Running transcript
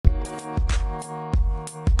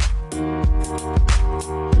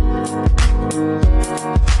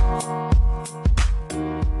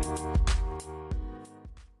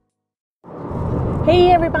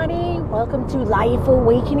everybody. Welcome to Life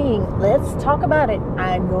Awakening. Let's talk about it.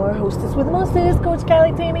 I'm your hostess with the mostest, Coach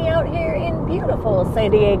Kylie Tammy, out here in beautiful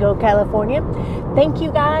San Diego, California. Thank you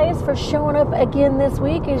guys for showing up again this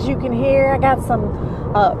week. As you can hear, I got some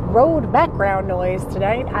road background noise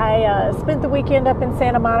tonight. I spent the weekend up in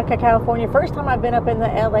Santa Monica, California. First time I've been up in the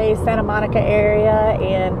LA, Santa Monica area,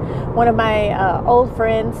 and one of my old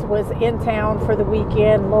friends was in town for the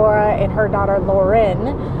weekend. Laura and her daughter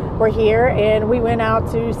Lauren were here, and we went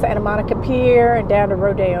out to Santa Monica Pier and down to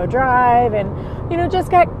Rodeo Drive, and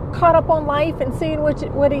just got caught up on life and seeing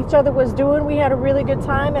what each other was doing. We had a really good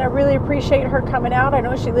time, and I really appreciate her coming out. I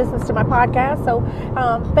know she listens to my podcast, so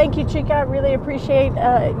thank you, Chica. I really appreciate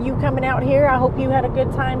you coming out here. I hope you had a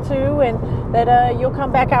good time too, and that you'll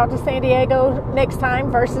come back out to San Diego next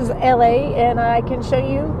time versus LA, and I can show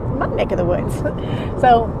you my neck of the woods.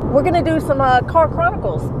 So we're going to do some car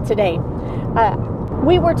chronicles today.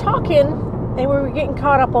 We were talking and we were getting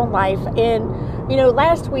caught up on life, and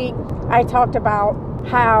last week I talked about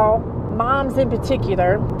how moms in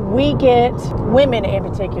particular, women in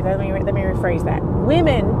particular, let me rephrase that.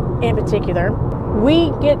 Women in particular,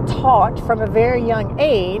 we get taught from a very young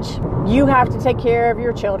age, you have to take care of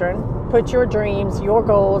your children, put your dreams, your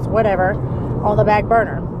goals, whatever, on the back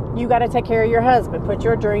burner. You got to take care of your husband, put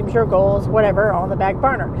your dreams, your goals, whatever, on the back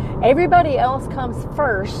burner. Everybody else comes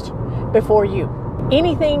first before you.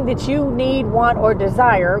 Anything that you need, want, or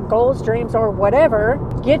desire, goals, dreams, or whatever,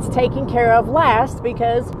 gets taken care of last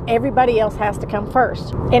because everybody else has to come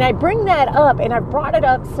first. And I bring that up, and I've brought it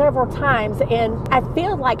up several times, and I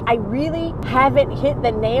feel like I really haven't hit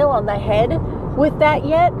the nail on the head with that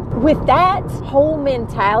yet. With that whole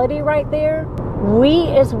mentality right there, we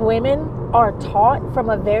as women are taught from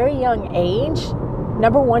a very young age,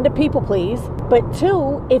 number one, to people please, but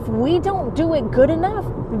two, if we don't do it good enough,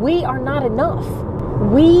 we are not enough.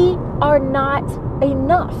 We are not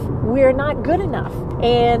enough. We're not good enough.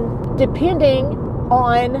 And depending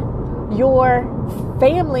on your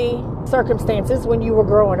family circumstances when you were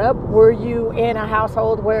growing up, were you in a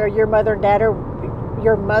household where your mother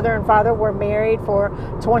and father were married for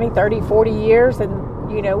 20, 30, 40 years and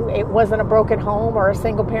it wasn't a broken home or a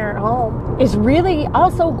single parent home, is really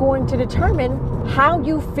also going to determine how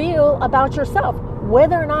you feel about yourself,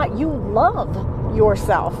 whether or not you love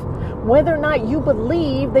yourself, whether or not you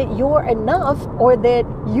believe that you're enough or that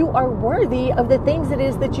you are worthy of the things it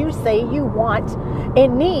is that you say you want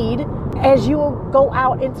and need as you go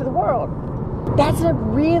out into the world. That's a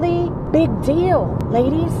really big deal,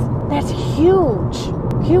 ladies. That's huge.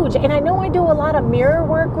 And I know I do a lot of mirror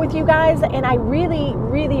work with you guys, and I really,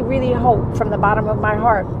 really, really hope from the bottom of my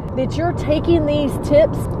heart that you're taking these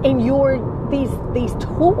tips and these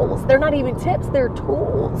tools. They're not even tips, they're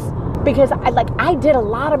tools. Because I did a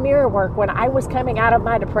lot of mirror work when I was coming out of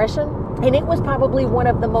my depression, and it was probably one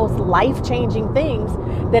of the most life-changing things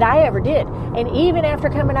that I ever did. And even after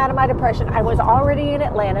coming out of my depression, I was already in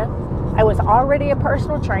Atlanta. I was already a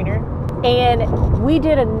personal trainer, and we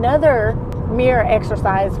did another mirror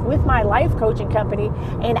exercise with my life coaching company,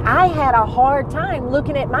 and I had a hard time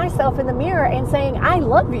looking at myself in the mirror and saying, I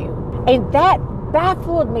love you. And that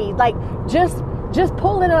baffled me. Just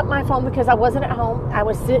pulling up my phone, because I wasn't at home. I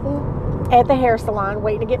was sitting at the hair salon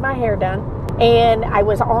waiting to get my hair done, and I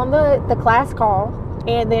was on the class call,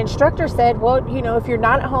 and the instructor said, well, if you're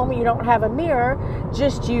not at home and you don't have a mirror,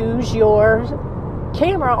 just use your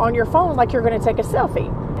camera on your phone like you're going to take a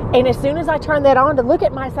selfie. And as soon as I turned that on to look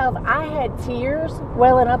at myself, I had tears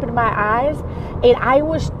welling up in my eyes, and I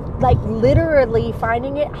was literally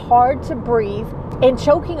finding it hard to breathe and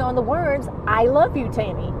choking on the words, I love you,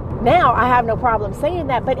 Tammy. Now I have no problem saying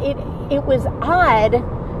that, but it was odd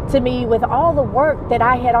to me, with all the work that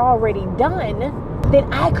I had already done, that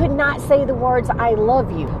I could not say the words I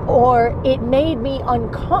love you, or it made me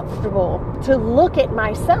uncomfortable to look at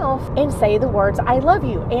myself and say the words I love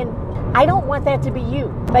you. And I don't want that to be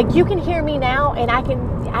you. You can hear me now, and I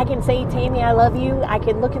can say, Tammy, I love you. I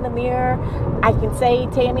can look in the mirror. I can say,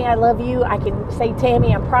 Tammy, I love you. I can say,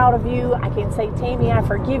 Tammy, I'm proud of you. I can say, Tammy, I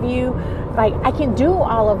forgive you. I can do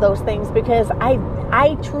all of those things because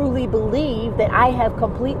I truly believe that I have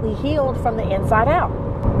completely healed from the inside out.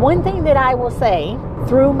 One thing that I will say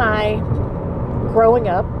through my growing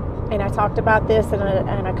up, and I talked about this in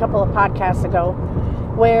a couple of podcasts ago,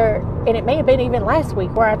 and it may have been even last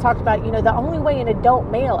week, where I talked about, the only way an adult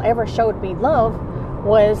male ever showed me love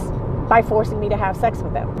was by forcing me to have sex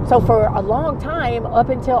with them. So for a long time, up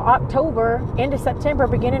until October, end of September,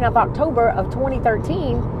 beginning of October of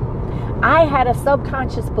 2013, I had a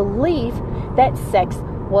subconscious belief that sex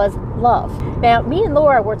was love. Now, me and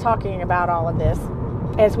Laura were talking about all of this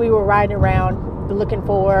as we were riding around looking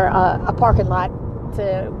for a parking lot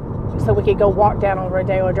so we could go walk down on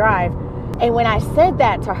Rodeo Drive. And when I said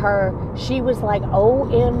that to her, she was like,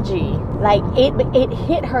 OMG. Like, it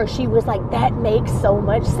hit her. She was like, that makes so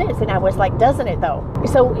much sense. And I was like, doesn't it though?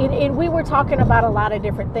 So, and we were talking about a lot of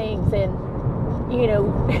different things. And, you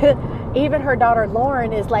know, even her daughter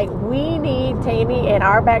Lauren is like, we need Tammy in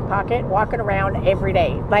our back pocket walking around every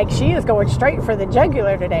day. Like, she is going straight for the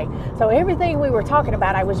jugular today. So everything we were talking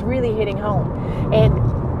about, I was really hitting home. And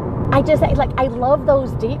I love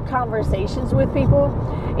those deep conversations with people,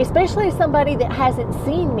 especially somebody that hasn't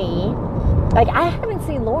seen me. Like, I haven't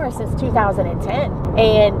seen Laura since 2010.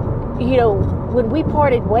 And, you know, when we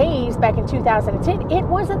parted ways back in 2010, it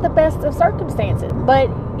wasn't the best of circumstances. But,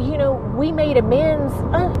 you know, we made amends.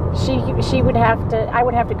 I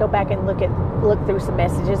would have to go back and look through some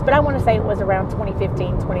messages. But I want to say it was around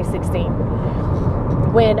 2015, 2016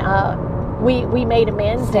 when, we made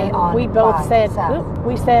amends, and we both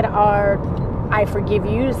said our I forgive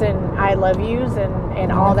yous and I love yous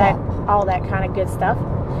and all that kind of good stuff.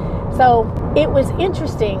 So it was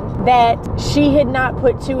interesting that she had not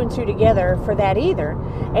put two and two together for that either.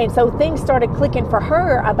 And so things started clicking for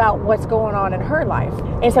her about what's going on in her life.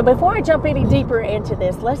 And so before I jump any deeper into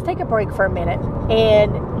this, let's take a break for a minute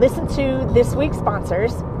and listen to this week's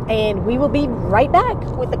sponsors, and we will be right back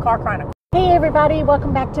with the Car Chronicle. Hey everybody,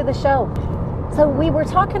 welcome back to the show. So we were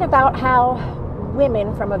talking about how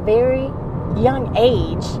women from a very young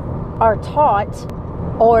age are taught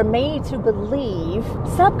or made to believe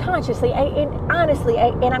subconsciously and honestly,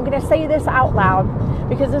 and I'm going to say this out loud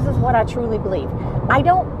because this is what I truly believe. I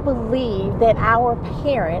don't believe that our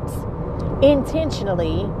parents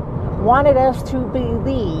intentionally wanted us to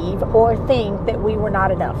believe or think that we were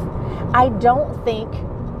not enough. I don't believe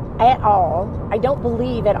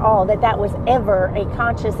at all that was ever a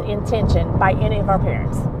conscious intention by any of our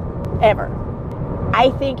parents, ever.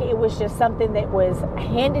 I think it was just something that was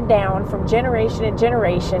handed down from generation to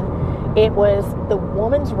generation. It was the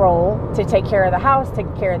woman's role to take care of the house,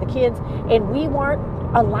 take care of the kids, and we weren't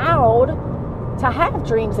allowed to have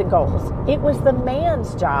dreams and goals. It was the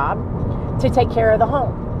man's job to take care of the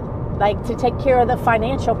home, like to take care of the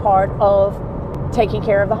financial part of taking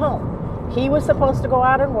care of the home. He was supposed to go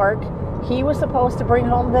out and work. He was supposed to bring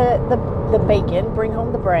home the bacon, bring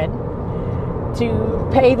home the bread, to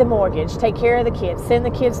pay the mortgage, take care of the kids, send the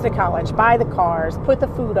kids to college, buy the cars, put the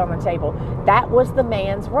food on the table. That was the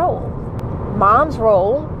man's role. Mom's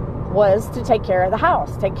role was to take care of the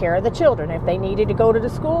house, take care of the children. If they needed to go to the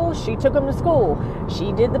school, she took them to school.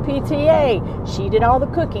 She did the PTA. She did all the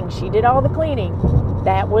cooking. She did all the cleaning.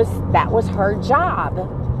 That was her job.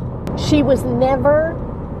 She was never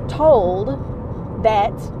told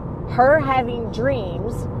that her having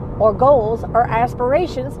dreams or goals or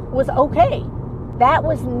aspirations was okay. That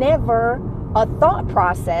was never a thought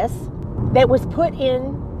process that was put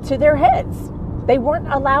into their heads. They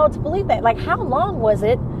weren't allowed to believe that. Like, how long was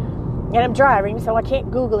it, and I'm driving so I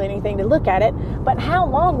can't Google anything to look at it, but how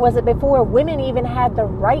long was it before women even had the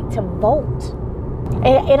right to vote?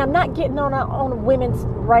 And I'm not getting on a women's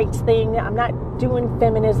rights thing. I'm not doing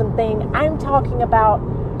feminism thing. I'm talking about,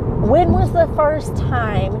 when was the first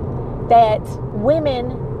time that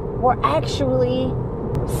women were actually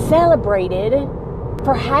celebrated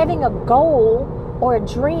for having a goal or a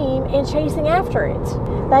dream and chasing after it?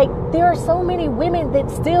 Like, there are so many women that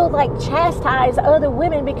still like chastise other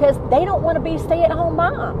women because they don't want to be stay-at-home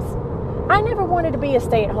moms. I never wanted to be a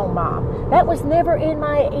stay-at-home mom. That was never in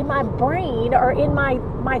my brain or in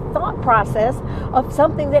my thought process of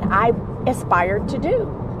something that I aspired to do.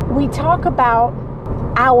 We talk about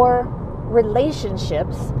our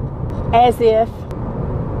relationships as if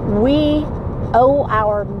we owe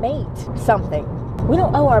our mate something. We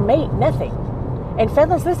don't owe our mate nothing. And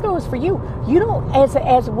fellas, this goes for you. You don't,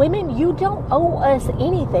 as women, you don't owe us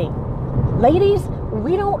anything. Ladies,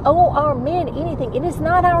 we don't owe our men anything. It is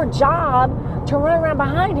not our job to run around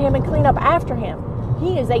behind him and clean up after him.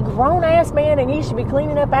 He is a grown-ass man and he should be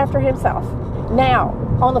cleaning up after himself. Now,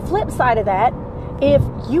 on the flip side of that, if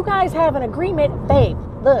you guys have an agreement, babe,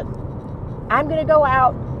 look, I'm going to go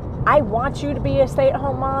out. I want you to be a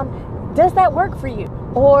stay-at-home mom. Does that work for you?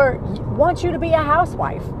 Or want you to be a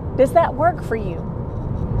housewife? Does that work for you?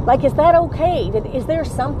 Like, is that okay? Is there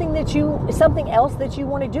something else that you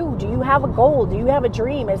want to do? Do you have a goal? Do you have a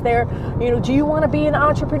dream? Is there, do you want to be an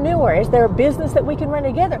entrepreneur? Is there a business that we can run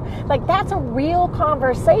together? Like, that's a real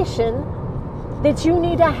conversation that you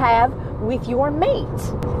need to have with your mate.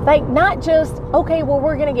 Like, not just, okay, well,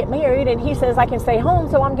 we're going to get married and he says I can stay home,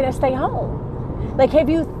 so I'm going to stay home. Like, have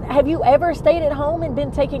you ever stayed at home and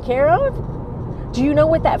been taken care of? Do you know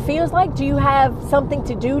what that feels like? Do you have something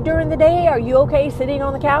to do during the day? Are you okay sitting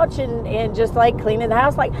on the couch and just like cleaning the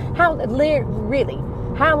house? Like how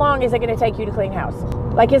long is it going to take you to clean house?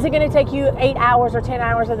 Like, is it going to take you 8 hours or 10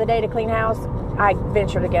 hours of the day to clean house? I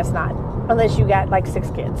venture to guess not, unless you got like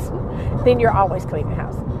 6 kids. Then you're always cleaning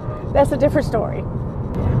house. That's a different story.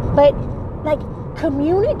 But like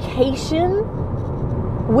communication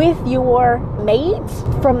with your mates,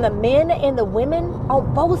 from the men and the women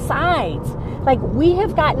on both sides. Like, we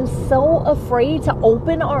have gotten so afraid to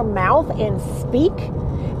open our mouth and speak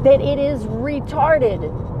that it is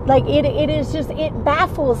retarded. Like, it is just, it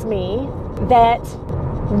baffles me that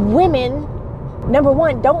women, number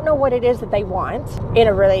one, don't know what it is that they want in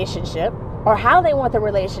a relationship, or how they want the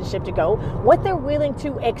relationship to go, what they're willing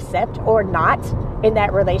to accept or not in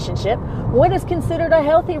that relationship, what is considered a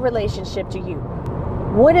healthy relationship to you,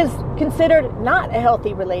 what is considered not a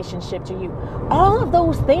healthy relationship to you. All of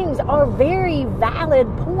those things are very valid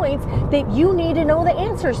points that you need to know the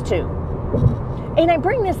answers to. And I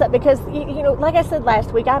bring this up because, you know, like I said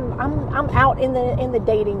last week, I'm out in the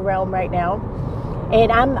dating realm right now,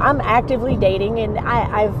 and I'm actively dating, and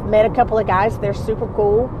I've met a couple of guys. They're super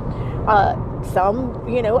cool. Some,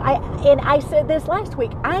 you know, I said this last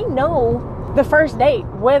week. I know the first date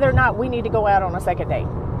whether or not we need to go out on a second date.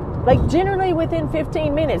 Like, generally within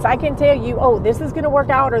 15 minutes, I can tell you, oh, this is going to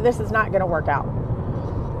work out or this is not going to work out.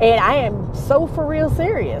 And I am so for real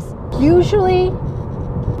serious. Usually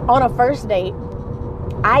on a first date,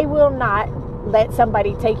 I will not let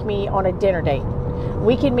somebody take me on a dinner date.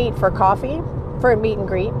 We can meet for coffee, for a meet and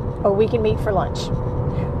greet, or we can meet for lunch.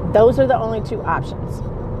 Those are the only two options.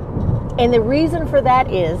 And the reason for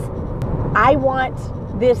that is I want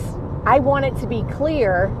it to be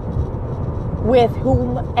clear with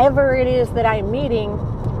whomever it is that I'm meeting.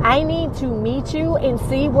 I need to meet you and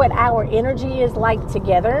see what our energy is like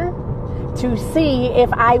together to see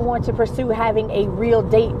if I want to pursue having a real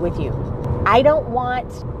date with you. I don't want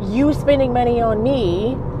you spending money on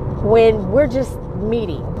me when we're just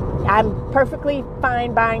meeting. I'm perfectly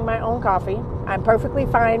fine buying my own coffee. I'm perfectly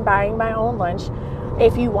fine buying my own lunch.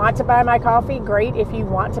 If you want to buy my coffee, great. If you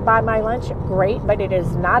want to buy my lunch, great. But it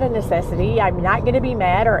is not a necessity. I'm not going to be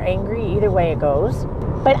mad or angry either way it goes.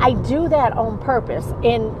 But I do that on purpose.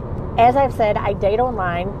 And as I've said, I date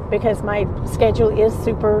online because my schedule is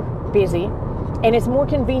super busy. And it's more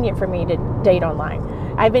convenient for me to date online.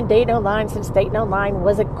 I've been dating online since dating online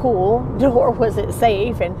wasn't cool, nor was it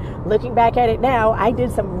safe. And looking back at it now, I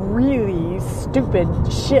did some really stupid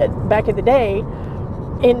shit back in the day.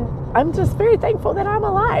 And I'm just very thankful that I'm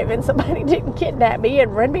alive and somebody didn't kidnap me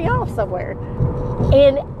and run me off somewhere.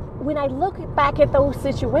 And when I look back at those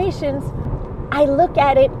situations, I look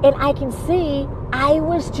at it and I can see I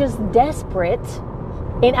was just desperate.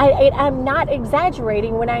 And I'm not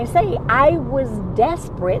exaggerating when I say I was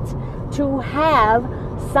desperate to have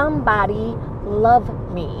somebody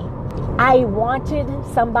love me. I wanted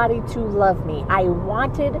somebody to love me. I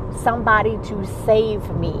wanted somebody to save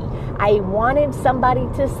me. I wanted somebody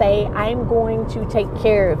to say, I'm going to take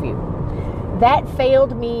care of you. That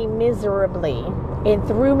failed me miserably and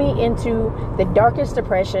threw me into the darkest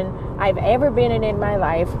depression I've ever been in my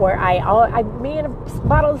life, where me and a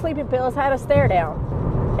bottle of sleeping pills had a stare down.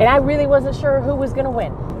 And I really wasn't sure who was going to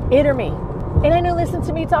win, it or me. And I know, listen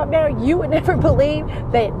to me talk now, you would never believe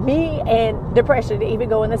that me and depression even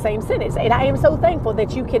go in the same sentence. And I am so thankful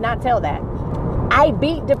that you cannot tell that. I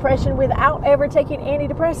beat depression without ever taking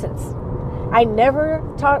antidepressants. I never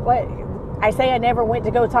I never went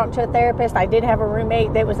to go talk to a therapist. I did have a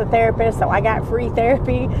roommate that was a therapist, so I got free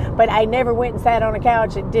therapy, but I never went and sat on a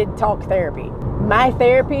couch and did talk therapy. My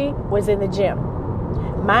therapy was in the gym.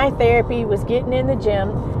 My therapy was getting in the gym,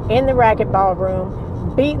 in the racquetball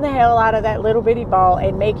room, beating the hell out of that little bitty ball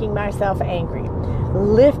and making myself angry.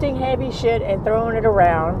 Lifting heavy shit and throwing it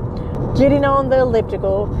around, getting on the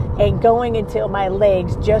elliptical and going until my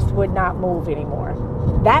legs just would not move anymore.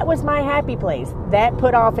 That was my happy place. That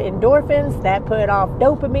put off endorphins, that put off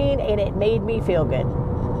dopamine, and it made me feel good.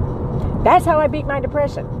 That's how I beat my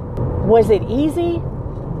depression. Was it easy?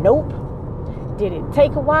 Nope. Did it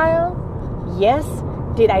take a while? Yes.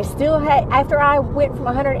 Did I still have, after I went from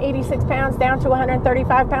 186 pounds down to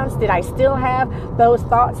 135 pounds, did I still have those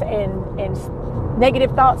thoughts and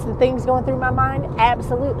negative thoughts and things going through my mind?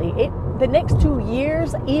 Absolutely. The next 2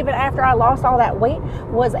 years, even after I lost all that weight,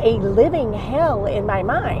 was a living hell in my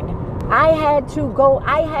mind. I had to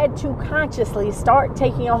consciously start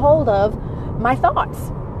taking a hold of my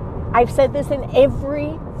thoughts. I've said this in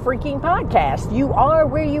every freaking podcast. You are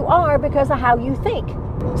where you are because of how you think.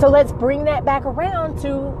 So let's bring that back around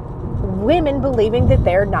to women believing that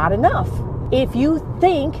they're not enough. If you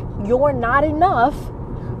think you're not enough,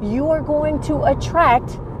 you are going to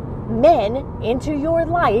attract men into your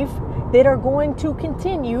life that are going to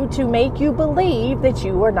continue to make you believe that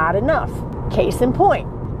you are not enough. Case in point,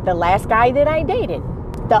 the last guy that I dated,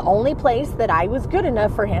 the only place that I was good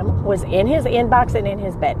enough for him was in his inbox and in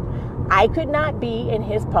his bed. I could not be in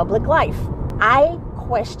his public life. I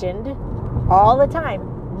questioned all the time,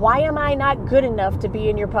 why am I not good enough to be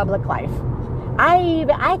in your public life?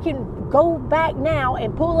 I can go back now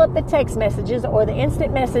and pull up the text messages or the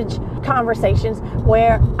instant message conversations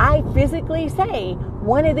where I physically say,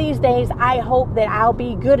 one of these days, I hope that I'll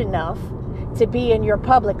be good enough to be in your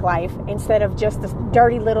public life instead of just a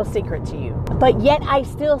dirty little secret to you. But yet I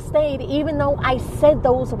still stayed, even though I said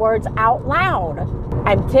those words out loud.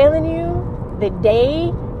 I'm telling you, the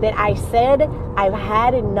day that I said I've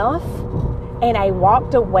had enough and I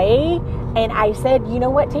walked away and I said, you know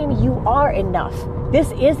what, Tammy, you are enough.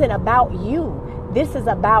 This isn't about you. This is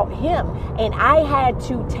about him. And I had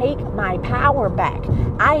to take my power back.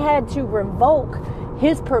 I had to revoke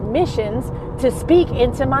his permissions to speak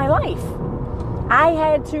into my life. I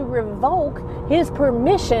had to revoke his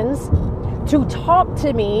permissions to talk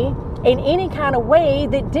to me in any kind of way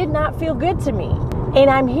that did not feel good to me. And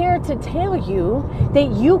I'm here to tell you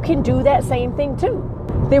that you can do that same thing too.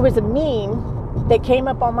 There was a meme that came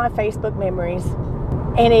up on my Facebook memories,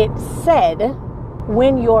 and it said,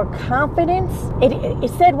 when your confidence, it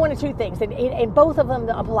said one of two things, and both of them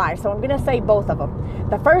apply, so I'm going to say both of them.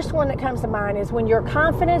 The first one that comes to mind is when your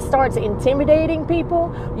confidence starts intimidating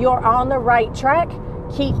people, you're on the right track,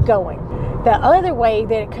 keep going. The other way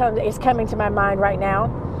that is coming to my mind right now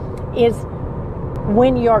is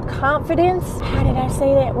when your confidence, how did I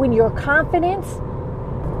say that? When your confidence,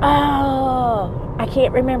 I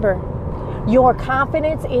can't remember. Your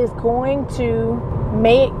confidence is going to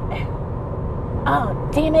make, oh,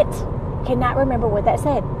 damn it. Cannot remember what that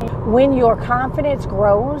said. When your confidence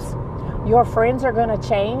grows, your friends are going to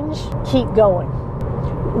change. Keep going.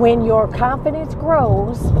 When your confidence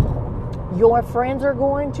grows, your friends are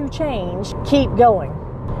going to change. Keep going.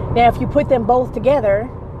 Now, if you put them both together,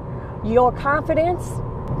 your confidence,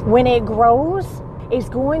 when it grows, is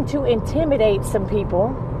going to intimidate some people,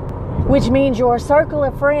 which means your circle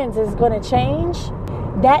of friends is going to change.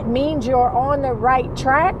 That means you're on the right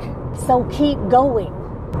track, so keep going.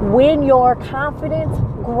 When your confidence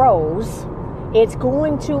grows, it's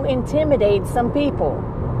going to intimidate some people.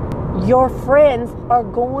 Your friends are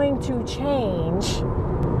going to change.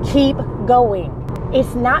 Keep going.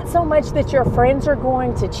 It's not so much that your friends are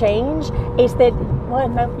going to change, it's that, well,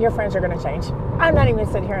 no, your friends are going to change. I'm not even going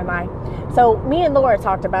to sit here and lie. So me and Laura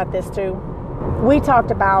talked about this too. We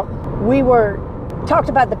talked about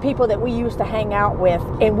the people that we used to hang out with,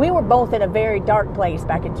 and we were both in a very dark place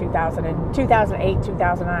back in 2008,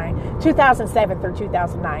 2009, 2007 through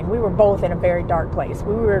 2009. We were both in a very dark place.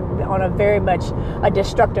 We were on a very much a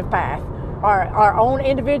destructive path, our own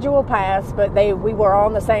individual paths, but we were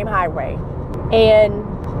on the same highway. And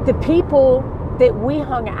the people that we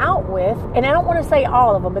hung out with, and I don't want to say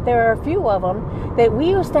all of them, but there are a few of them that we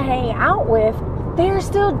used to hang out with, they're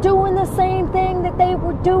still doing the same thing that they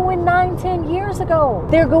were doing 9-10 years ago.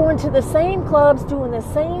 They're going to the same clubs, doing the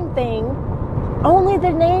same thing. Only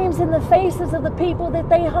the names and the faces of the people that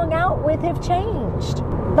they hung out with have changed.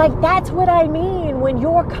 Like, that's what I mean. When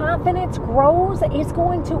your confidence grows, it's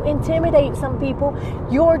going to intimidate some people.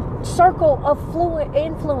 Your circle of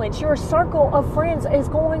influence, your circle of friends is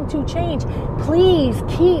going to change. Please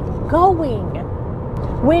keep going.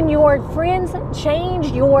 When your friends change,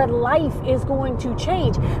 your life is going to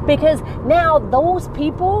change, because now those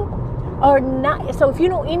people are not. So if you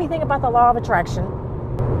know anything about the law of attraction,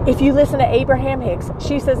 if you listen to Abraham Hicks,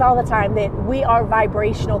 she says all the time that we are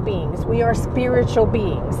vibrational beings. We are spiritual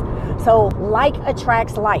beings. So like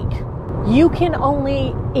attracts like. You can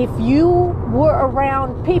only, if you were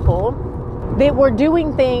around people that were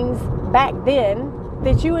doing things back then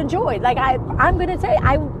that you enjoyed. Like I'm going to tell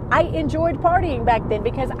you, I enjoyed partying back then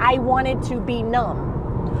because I wanted to be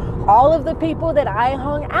numb. All of the people that I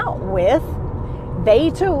hung out with, they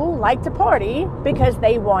too liked to party because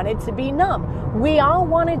they wanted to be numb. We all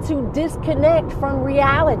wanted to disconnect from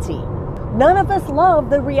reality. None of us loved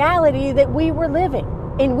the reality that we were living,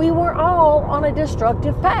 and we were all on a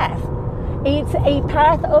destructive path. It's a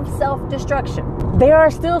path of self-destruction. There are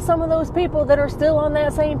still some of those people that are still on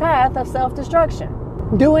that same path of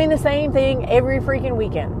self-destruction, doing the same thing every freaking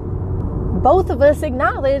weekend. Both of us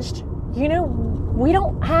acknowledged, we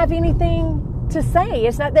don't have anything to say.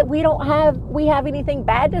 It's not that we have anything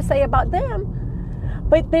bad to say about them,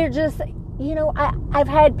 but they're just, I've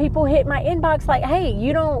had people hit my inbox like, hey,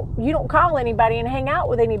 you don't call anybody and hang out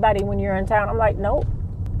with anybody when you're in town. I'm like, nope,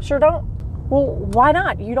 sure don't. Well, why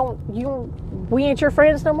not? We ain't your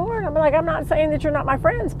friends no more. I'm like, I'm not saying that you're not my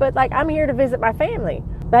friends, but like, I'm here to visit my family.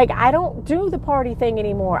 Like, I don't do the party thing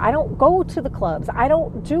anymore. I don't go to the clubs. I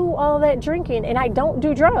don't do all that drinking, and I don't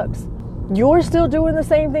do drugs. You're still doing the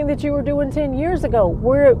same thing that you were doing 10 years ago.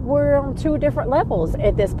 We're on two different levels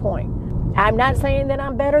at this point. I'm not saying that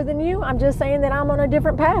I'm better than you. I'm just saying that I'm on a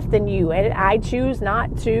different path than you, and I choose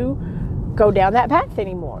not to go down that path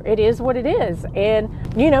anymore. It is what it is, and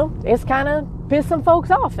it's kind of pissed some folks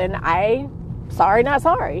off, and sorry, not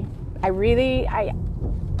sorry.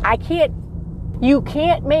 I can't. You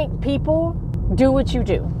can't make people do what you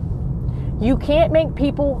do. You can't make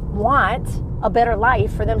people want a better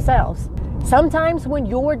life for themselves. Sometimes when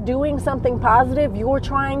you're doing something positive, you're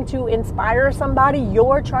trying to inspire somebody,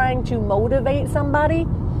 you're trying to motivate somebody,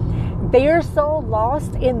 they're so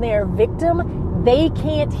lost in their victim, they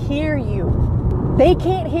can't hear you. They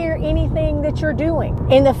can't hear anything that you're doing.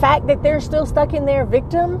 And the fact that they're still stuck in their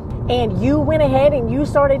victim, and you went ahead and you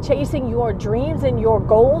started chasing your dreams and your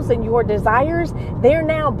goals and your desires, they're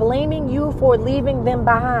now blaming you for leaving them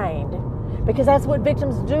behind. Because that's what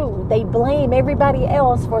victims do. They blame everybody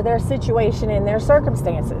else for their situation and their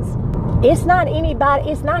circumstances. It's not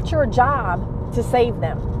your job to save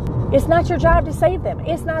them. It's not your job to save them.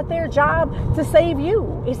 It's not their job to save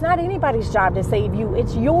you. It's not anybody's job to save you.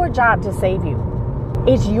 It's your job to save you.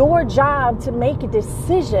 It's your job to make a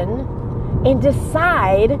decision and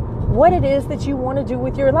decide what it is that you want to do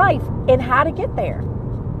with your life and how to get there.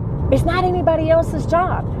 It's not anybody else's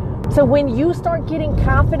job. So when you start getting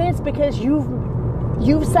confidence because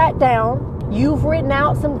you've sat down, you've written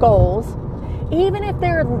out some goals, even if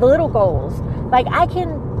they're little goals, like I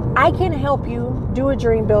can help you do a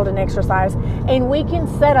dream building exercise, and we can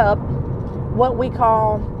set up what we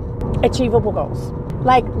call achievable goals,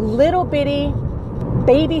 like little bitty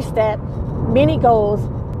baby step mini goals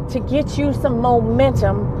to get you some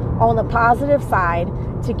momentum on the positive side,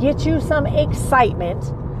 to get you some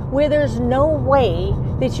excitement where there's no way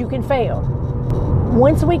that you can fail.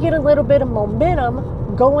 Once we get a little bit of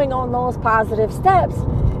momentum going on those positive steps,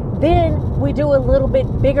 then we do a little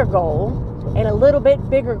bit bigger goal and a little bit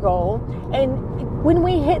bigger goal. And when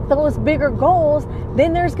we hit those bigger goals,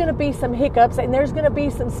 then there's going to be some hiccups and there's going to be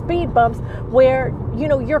some speed bumps where,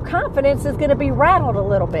 your confidence is going to be rattled a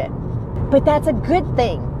little bit. But that's a good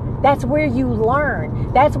thing. That's where you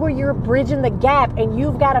learn. That's where you're bridging the gap, and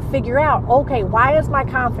you've got to figure out, okay, why is my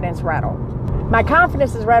confidence rattled? My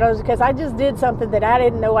confidence is rattled because I just did something that I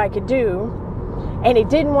didn't know I could do, and it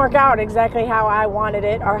didn't work out exactly how I wanted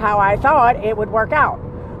it or how I thought it would work out.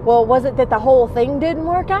 Well, was it that the whole thing didn't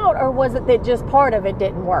work out, or was it that just part of it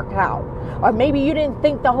didn't work out? Or maybe you didn't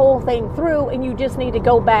think the whole thing through, and you just need to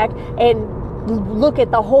go back and look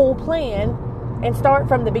at the whole plan and start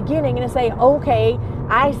from the beginning and say, okay,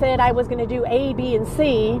 I said I was going to do A, B, and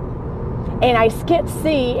C, and I skipped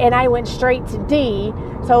C and I went straight to D.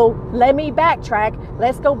 So let me backtrack.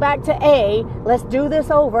 Let's go back to A. Let's do this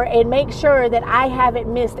over and make sure that I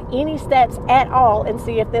haven't missed any steps at all and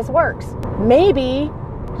see if this works. Maybe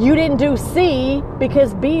you didn't do C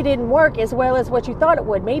because B didn't work as well as what you thought it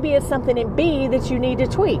would. Maybe it's something in B that you need to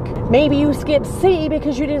tweak. Maybe you skipped C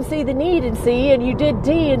because you didn't see the need in C, and you did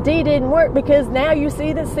D and D didn't work because now you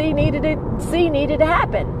see that C needed to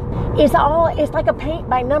happen. It's like a paint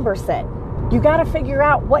by number set. You got to figure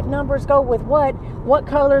out what numbers go with what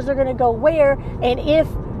colors are going to go where, and if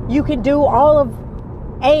you can do all of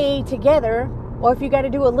A together, or if you got to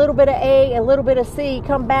do a little bit of A, a little bit of C,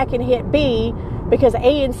 come back and hit B, because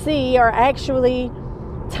A and C are actually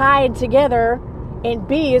tied together and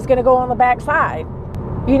B is going to go on the back side.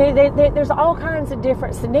 There's all kinds of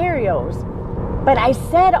different scenarios. But I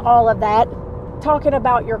said all of that talking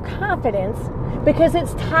about your confidence because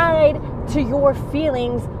it's tied to your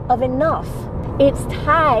feelings of enough. It's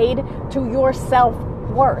tied to your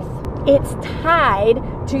self-worth. It's tied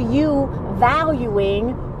to you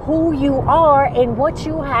valuing who you are and what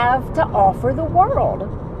you have to offer the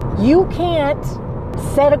world. You can't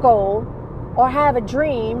set a goal or have a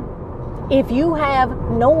dream if you have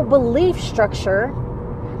no belief structure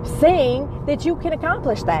saying that you can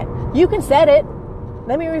accomplish that. You can set it.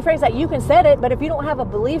 Let me rephrase that. You can set it, but if you don't have a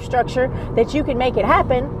belief structure that you can make it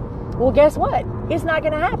happen, well, guess what? It's not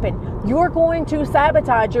going to happen. You're going to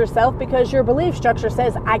sabotage yourself because your belief structure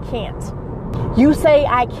says, I can't. You say,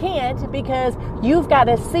 I can't, because you've got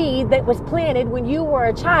a seed that was planted when you were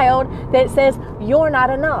a child that says, you're not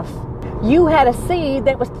enough. You had a seed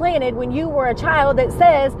that was planted when you were a child that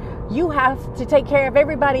says, you have to take care of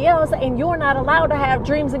everybody else, and you're not allowed to have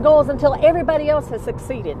dreams and goals until everybody else has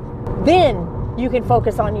succeeded. Then you can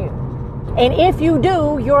focus on you. And if you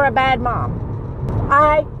do, you're a bad mom.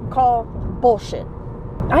 I call bullshit.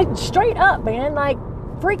 I straight up, man, like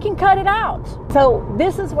freaking cut it out. So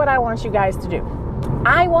this is what I want you guys to do.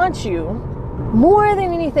 I want you, more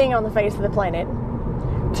than anything on the face of the planet,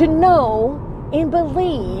 to know and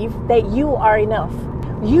believe that you are enough.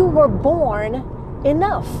 You were born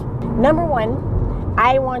enough. Number one,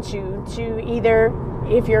 I want you to either,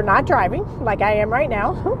 if you're not driving, like I am right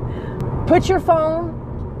now, put your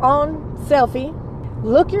phone on selfie,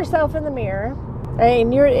 look yourself in the mirror,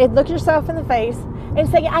 and look yourself in the face, and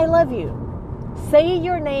say, I love you. Say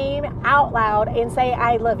your name out loud and say,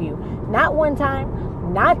 I love you. Not one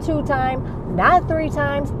time, not 2 times, not 3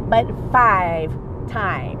 times, but 5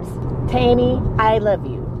 times. Tammy, I love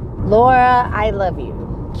you. Laura, I love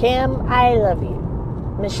you. Kim, I love you.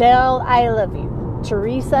 Michelle, I love you.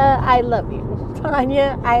 Teresa, I love you.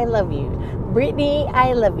 Tanya, I love you. Brittany,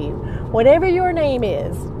 I love you. Whatever your name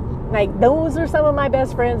is, like those are some of my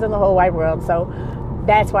best friends in the whole wide world, so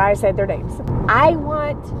that's why I said their names. I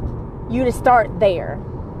want you to start there.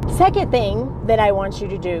 Second thing that I want you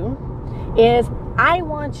to do is I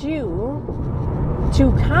want you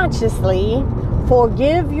to consciously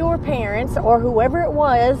forgive your parents or whoever it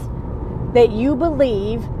was that you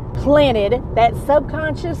believe planted that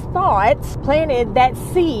subconscious thought, planted that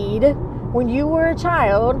seed when you were a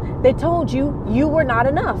child that told you you were not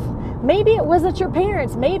enough. Maybe it wasn't your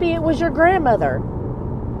parents. Maybe it was your grandmother.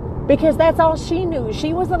 Because that's all she knew.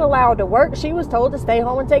 She wasn't allowed to work. She was told to stay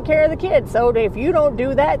home and take care of the kids. So if you don't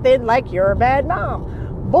do that, then like you're a bad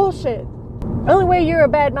mom. Bullshit. The only way you're a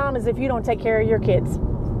bad mom is if you don't take care of your kids.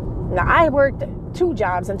 Now, I worked 2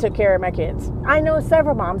 jobs and took care of my kids. I know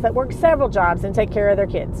several moms that work several jobs and take care of their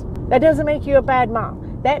kids. That doesn't make you a bad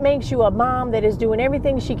mom. That makes you a mom that is doing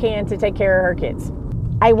everything she can to take care of her kids.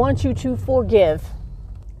 I want you to forgive.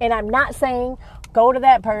 And I'm not saying go to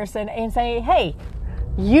that person and say, hey,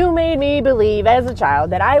 you made me believe as a child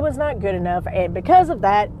that I was not good enough, and because of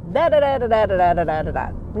that,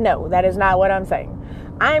 da-da-da-da-da-da-da-da-da-da. No, that is not what I'm saying.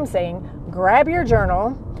 I'm saying grab your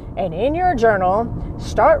journal, and in your journal,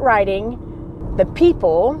 start writing the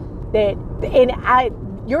people that,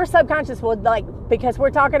 your subconscious will, like, because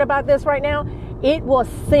we're talking about this right now, it will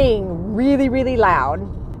sing really, really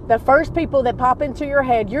loud. The first people that pop into your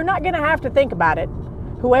head, you're not going to have to think about it.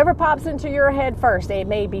 Whoever pops into your head first, it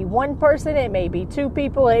may be 1 person, it may be 2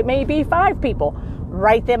 people, it may be 5 people.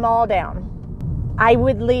 Write them all down. I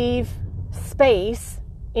would leave space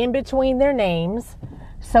in between their names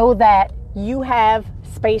so that you have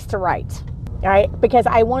space to write. All right? Because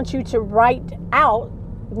I want you to write out,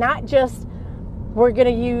 not just, we're going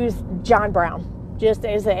to use John Brown just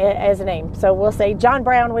as a name. So we'll say John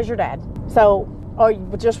Brown was your dad. So, or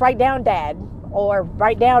just write down dad. Or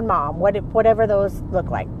write down mom, whatever those look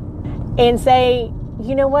like. And say,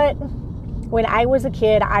 you know what? When I was a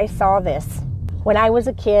kid, I saw this. When I was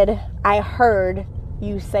a kid, I heard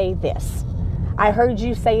you say this. I heard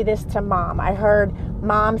you say this to mom. I heard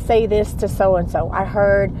mom say this to so-and-so. I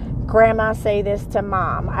heard grandma say this to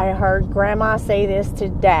mom. I heard grandma say this to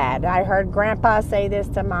dad. I heard grandpa say this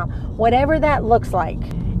to mom. Whatever that looks like.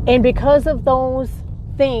 And because of those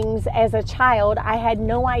things as a child, I had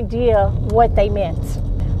no idea what they meant.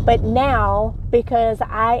 But now, because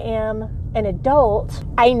I am an adult,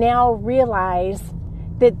 I now realize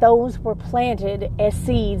that those were planted as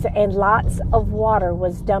seeds and lots of water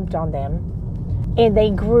was dumped on them. And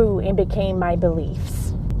they grew and became my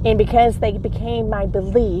beliefs. And because they became my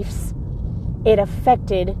beliefs, it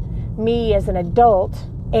affected me as an adult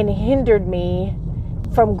and hindered me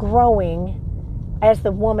from growing as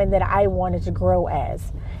the woman that I wanted to grow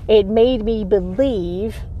as. It made me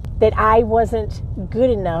believe that I wasn't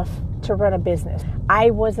good enough to run a business.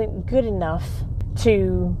 I wasn't good enough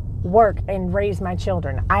to work and raise my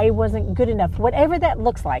children. I wasn't good enough, whatever that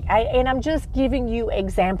looks like. And I'm just giving you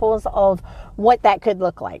examples of what that could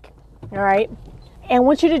look like. All right. And I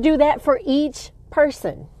want you to do that for each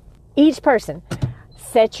person. Each person.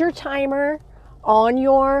 Set your timer on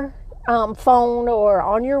your phone or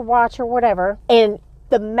on your watch or whatever, and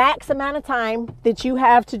the max amount of time that you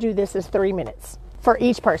have to do this is 3 minutes for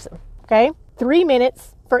each person. Okay, 3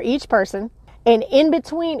 minutes for each person, and in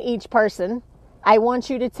between each person, I want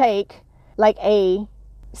you to take like a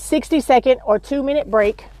 60-second or 2-minute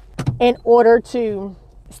break in order to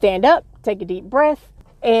stand up, take a deep breath,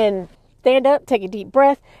 and stand up, take a deep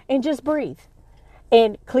breath, and just breathe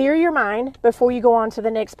and clear your mind before you go on to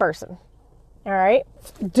the next person. All right.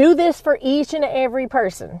 Do this for each and every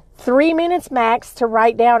person. 3 minutes max to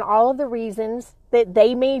write down all of the reasons that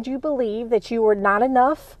they made you believe that you were not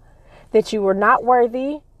enough, that you were not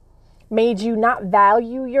worthy, made you not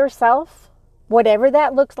value yourself, whatever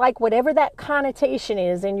that looks like, whatever that connotation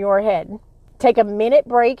is in your head. Take a minute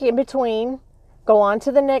break in between, go on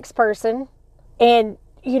to the next person, and,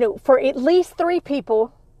 for at least 3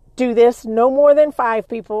 people, do this, no more than 5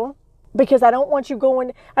 people, because I don't want you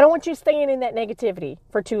staying in that negativity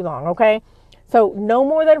for too long, okay? So no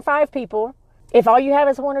more than 5 people. If all you have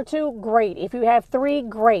is 1 or 2, great. If you have 3,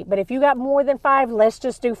 great. But if you got more than 5, let's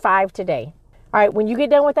just do 5 today. All right, when you get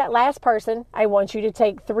done with that last person, I want you to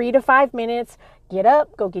take 3 to 5 minutes, get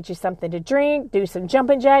up, go get you something to drink, do some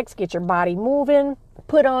jumping jacks, get your body moving,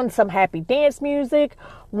 put on some happy dance music,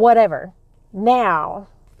 whatever. Now,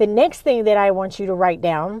 the next thing that I want you to write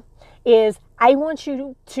down is I want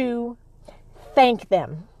you to thank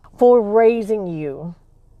them for raising you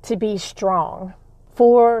to be strong,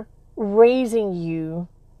 for raising you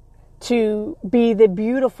to be the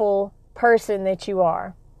beautiful person that you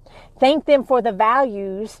are. Thank them for the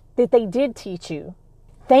values that they did teach you.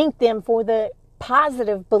 Thank them for the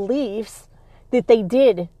positive beliefs that they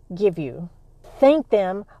did give you. Thank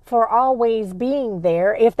them for always being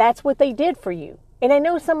there if that's what they did for you. And I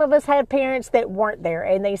know some of us had parents that weren't there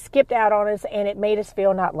and they skipped out on us and it made us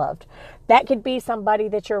feel not loved. That could be somebody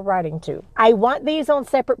that you're writing to. I want these on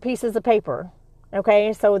separate pieces of paper.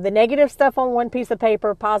 Okay, so the negative stuff on one piece of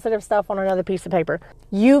paper, positive stuff on another piece of paper.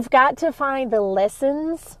 You've got to find the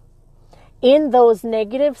lessons in those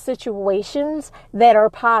negative situations that are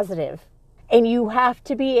positive. And you have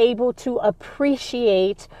to be able to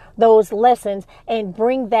appreciate those lessons and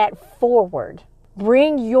bring that forward.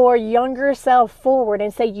 Bring your younger self forward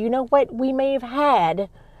and say, you know what? We may have had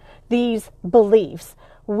these beliefs.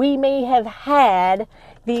 We may have had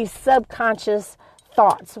these subconscious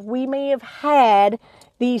thoughts. We may have had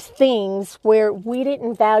these things where we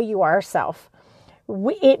didn't value ourselves.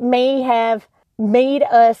 It may have made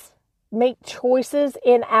us make choices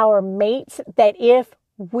in our mates that if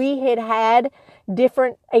we had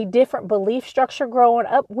a different belief structure growing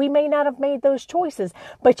up, we may not have made those choices.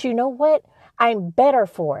 But you know what? I'm better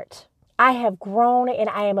for it. I have grown and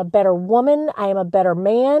I am a better woman. I am a better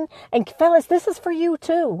man. And fellas, this is for you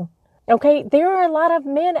too. Okay, there are a lot of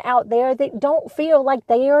men out there that don't feel like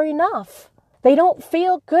they are enough. They don't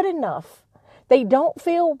feel good enough. They don't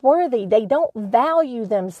feel worthy. They don't value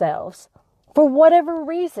themselves for whatever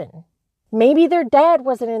reason. Maybe their dad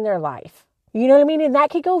wasn't in their life. You know what I mean? And that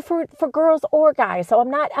could go for girls or guys. So I'm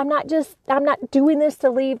not doing this to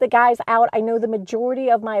leave the guys out. I know the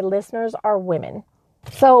majority of my listeners are women.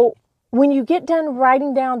 So when you get done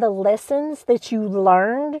writing down the lessons that you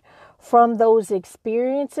learned from those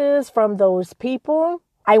experiences, from those people,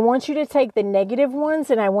 I want you to take the negative ones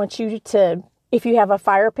and I want you to, if you have a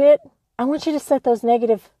fire pit, I want you to set those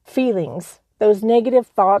negative feelings, those negative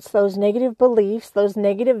thoughts, those negative beliefs, those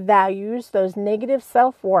negative values, those negative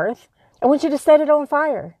self-worth. I want you to set it on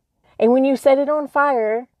fire. And when you set it on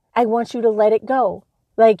fire, I want you to let it go.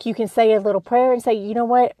 Like you can say a little prayer and say, you know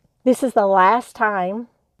what? This is the last time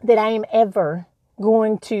that I am ever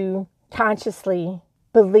going to consciously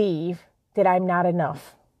believe that I'm not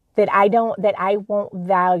enough, that I won't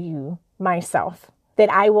value myself,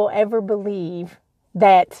 that I will ever believe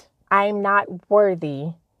that I'm not worthy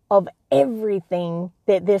of everything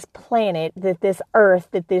that this planet, that this earth,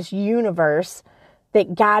 that this universe,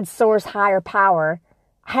 that God's source higher power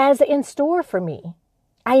has in store for me.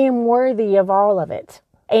 I am worthy of all of it.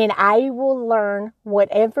 And I will learn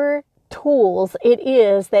whatever tools it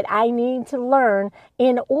is that I need to learn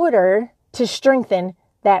in order to strengthen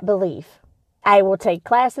that belief. I will take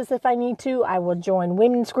classes if I need to. I will join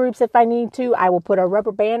women's groups if I need to. I will put a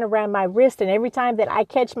rubber band around my wrist. And every time that I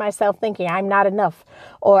catch myself thinking I'm not enough,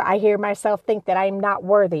 or I hear myself think that I'm not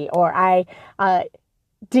worthy, or I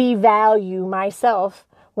devalue myself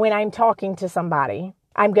when I'm talking to somebody,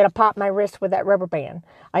 I'm going to pop my wrist with that rubber band.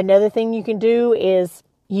 Another thing you can do is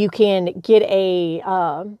you can get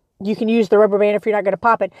you can use the rubber band if you're not going to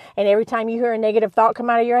pop it. And every time you hear a negative thought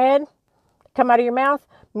come out of your head, come out of your mouth,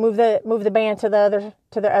 move the band to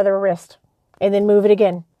the other wrist and then move it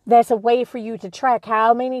again. That's a way for you to track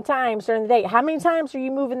how many times during the day, how many times are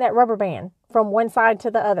you moving that rubber band from one side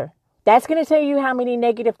to the other? That's going to tell you how many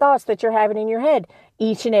negative thoughts that you're having in your head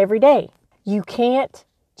each and every day. You can't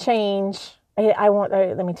change.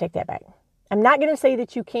 Let me take that back. I'm not going to say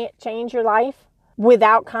that you can't change your life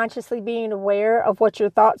without consciously being aware of what your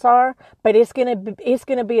thoughts are, but it's going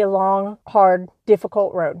to be a long, hard,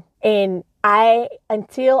 difficult road. And I'm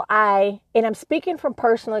speaking from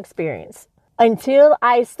personal experience, until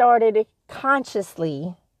I started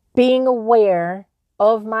consciously being aware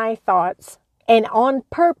of my thoughts and on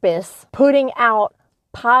purpose putting out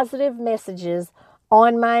positive messages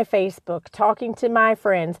on my Facebook, talking to my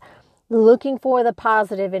friends, looking for the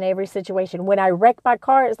positive in every situation. When I wreck my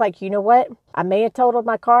car, it's like, you know what? I may have totaled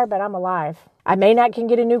my car, but I'm alive. I may not can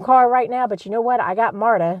get a new car right now, but you know what? I got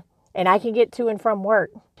MARTA and I can get to and from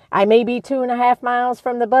work. I may be 2.5 miles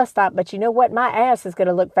from the bus stop, but you know what? My ass is going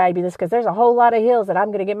to look fabulous because there's a whole lot of hills that I'm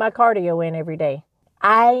going to get my cardio in every day.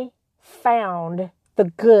 I found the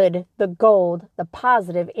good, the gold, the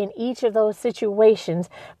positive in each of those situations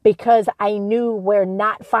because I knew where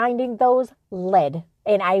not finding those led.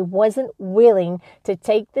 And I wasn't willing to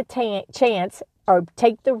take the chance or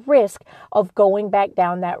take the risk of going back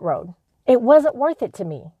down that road. It wasn't worth it to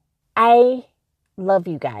me. I love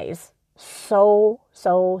you guys so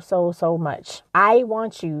much. I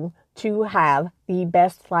want you to have the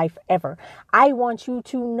best life ever. I want you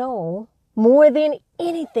to know more than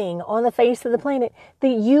anything on the face of the planet that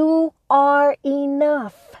you are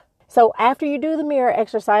enough. So after you do the mirror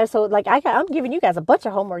exercise, so like I'm giving you guys a bunch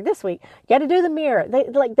of homework this week. You got to do the mirror.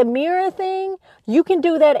 Like the mirror thing, you can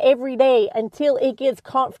do that every day until it gets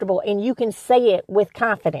comfortable and you can say it with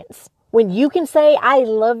confidence. When you can say, I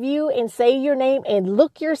love you and say your name and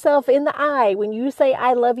look yourself in the eye, when you say,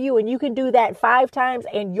 I love you, and you can do that 5 times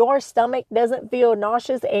and your stomach doesn't feel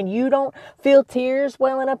nauseous and you don't feel tears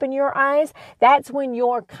welling up in your eyes, that's when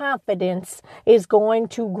your confidence is going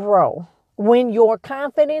to grow. When your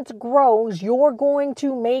confidence grows, you're going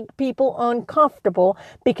to make people uncomfortable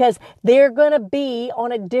because they're going to be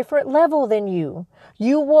on a different level than you.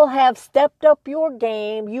 You will have stepped up your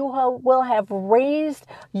game. You will have raised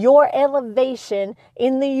your elevation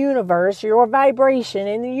in the universe, your vibration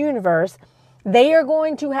in the universe. They are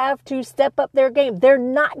going to have to step up their game. They're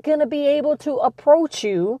not going to be able to approach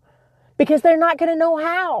you because they're not going to know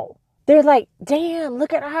how. They're like, damn,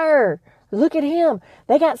 look at her. Look at him.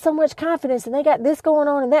 They got so much confidence and they got this going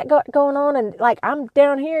on and that going on. And like, I'm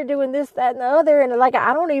down here doing this, that, and the other. And like,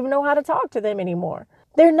 I don't even know how to talk to them anymore.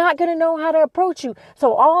 They're not going to know how to approach you.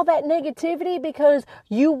 So all that negativity, because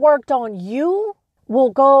you worked on you,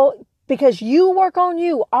 will go, because you work on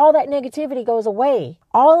you, all that negativity goes away.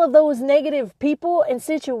 All of those negative people and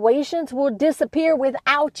situations will disappear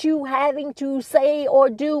without you having to say or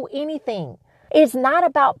do anything. It's not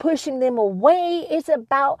about pushing them away. It's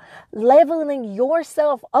about leveling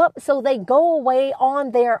yourself up so they go away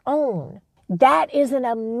on their own. That is an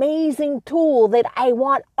amazing tool that I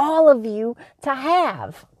want all of you to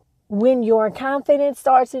have. When your confidence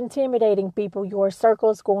starts intimidating people, your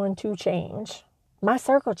circle's going to change. My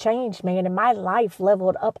circle changed, man, and my life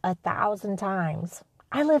leveled up 1,000 times.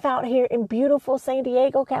 I live out here in beautiful San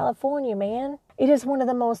Diego, California, man. It is one of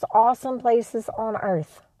the most awesome places on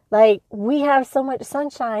earth. Like, we have so much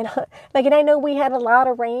sunshine. Like, and I know we had a lot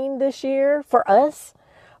of rain this year for us,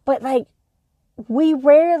 but like, we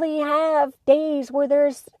rarely have days where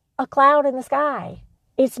there's a cloud in the sky.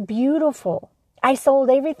 It's beautiful. I sold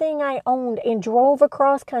everything I owned and drove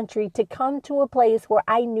across country to come to a place where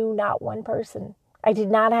I knew not one person. I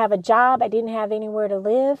did not have a job. I didn't have anywhere to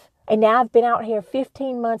live. And now I've been out here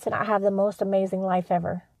 15 months and I have the most amazing life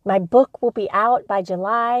ever. My book will be out by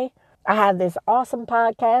July. I have this awesome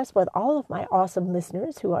podcast with all of my awesome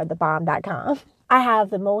listeners who are thebomb.com. I have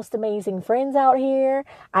the most amazing friends out here.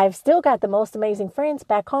 I've still got the most amazing friends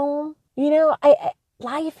back home. You know,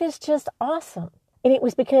 life is just awesome. And it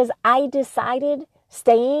was because I decided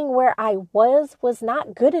staying where I was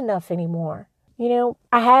not good enough anymore. You know,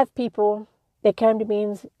 I have people that come to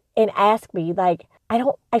me and ask me, like,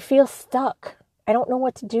 I feel stuck. I don't know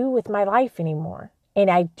what to do with my life anymore. And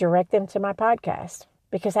I direct them to my podcast,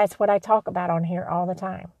 because that's what I talk about on here all the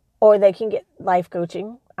time. Or they can get life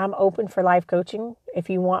coaching. I'm open for life coaching. If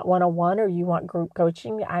you want one-on-one or you want group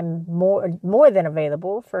coaching, I'm more than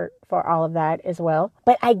available for all of that as well.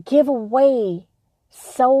 But I give away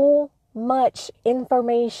so much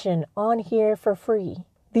information on here for free.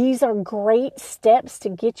 These are great steps to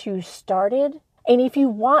get you started. And if you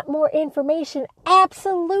want more information,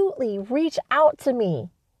 absolutely reach out to me.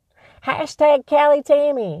 Hashtag Callie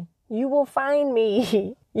Tammy. You will find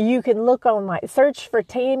me. You can look on search for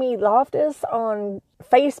Tammy Loftus on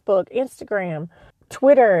Facebook, Instagram,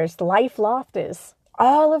 Twitter's Life Loftus.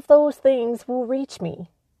 All of those things will reach me.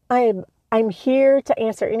 I'm here to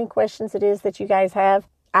answer any questions it is that you guys have.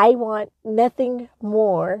 I want nothing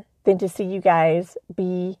more than to see you guys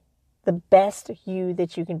be the best you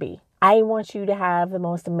that you can be. I want you to have the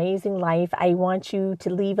most amazing life. I want you to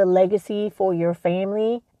leave a legacy for your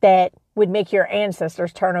family that would make your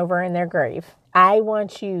ancestors turn over in their grave. I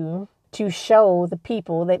want you to show the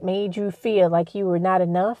people that made you feel like you were not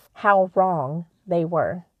enough how wrong they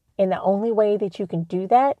were. And the only way that you can do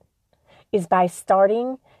that is by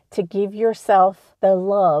starting to give yourself the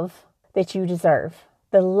love that you deserve,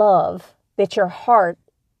 the love that your heart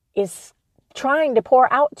is trying to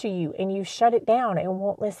pour out to you, and you shut it down and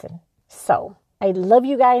won't listen. So I love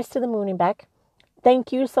you guys to the moon and back.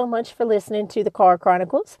 Thank you so much for listening to the Car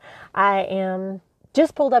Chronicles. I am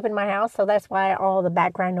just pulled up in my house, so that's why all the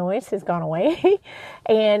background noise has gone away.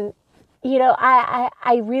 And, you know,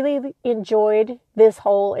 I really enjoyed this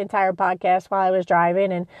whole entire podcast while I was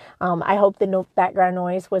driving, and I hope the background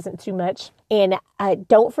noise wasn't too much. And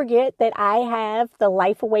don't forget that I have the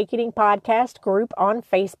Life Awakening podcast group on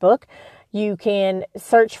Facebook. You can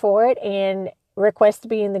search for it and request to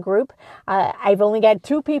be in the group. I've only got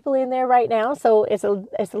 2 people in there right now, so it's a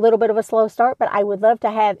little bit of a slow start, but I would love to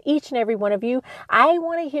have each and every one of you. I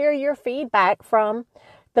want to hear your feedback from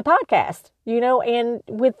the podcast, you know, and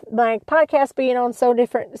with my podcast being on so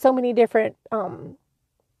many different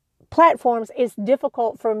platforms, it's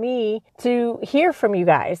difficult for me to hear from you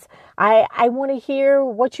guys. I want to hear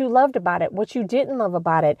what you loved about it, what you didn't love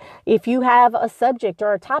about it. If you have a subject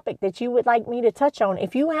or a topic that you would like me to touch on,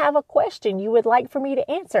 if you have a question you would like for me to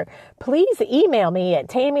answer, please email me at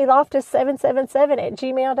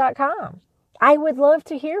tammyloftus777@gmail.com. I would love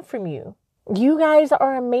to hear from you. You guys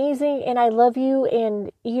are amazing, and I love you.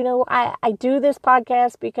 And, you know, I do this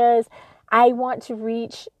podcast because I want to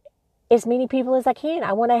reach as many people as I can.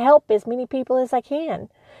 I want to help as many people as I can.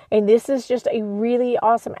 And this is just a really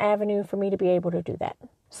awesome avenue for me to be able to do that.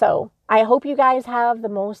 So I hope you guys have the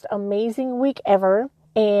most amazing week ever.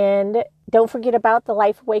 And don't forget about the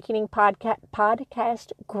Life Awakening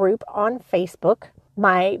podcast group on Facebook.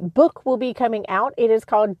 My book will be coming out. It is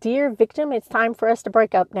called Dear Victim, It's Time for Us to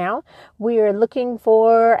Break Up Now. We are looking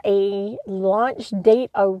for a launch date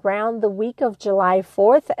around the week of July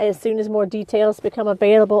 4th. As soon as more details become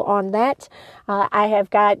available on that, I've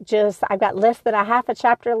got less than a half a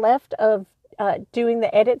chapter left of doing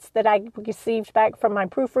the edits that I received back from my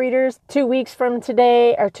proofreaders. 2 weeks from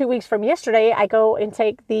today, or 2 weeks from yesterday, I go and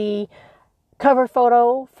take the cover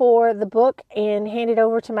photo for the book and hand it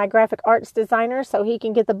over to my graphic arts designer so he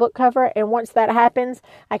can get the book cover. And once that happens,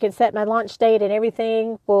 I can set my launch date and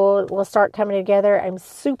everything will start coming together. I'm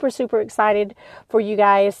super, super excited for you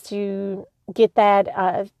guys to get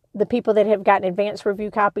that. The people that have gotten advanced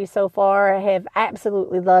review copies so far have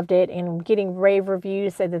absolutely loved it, and getting rave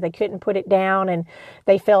reviews, said that they couldn't put it down and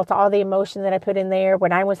they felt all the emotion that I put in there.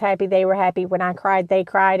 When I was happy, they were happy. When I cried, they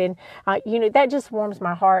cried. And, you know, that just warms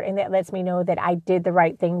my heart, and that lets me know that I did the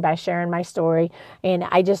right thing by sharing my story. And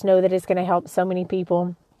I just know that it's going to help so many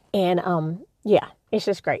people. And, yeah, it's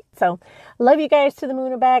just great. So love you guys to the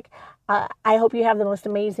moon and back. I hope you have the most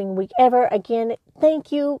amazing week ever. Again,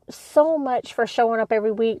 thank you so much for showing up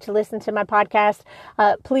every week to listen to my podcast.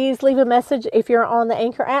 Please leave a message. If you're on the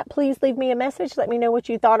Anchor app, please leave me a message. Let me know what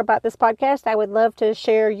you thought about this podcast. I would love to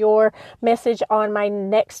share your message on my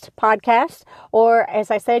next podcast. Or,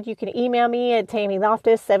 as I said, you can email me at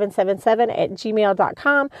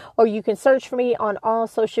tammyloftus777@gmail.com, or you can search for me on all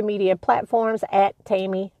social media platforms at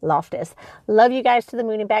Tammy Loftus. Love you guys to the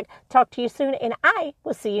moon and back. Talk to you soon, and I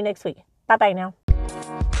will see you next week. Bye-bye now.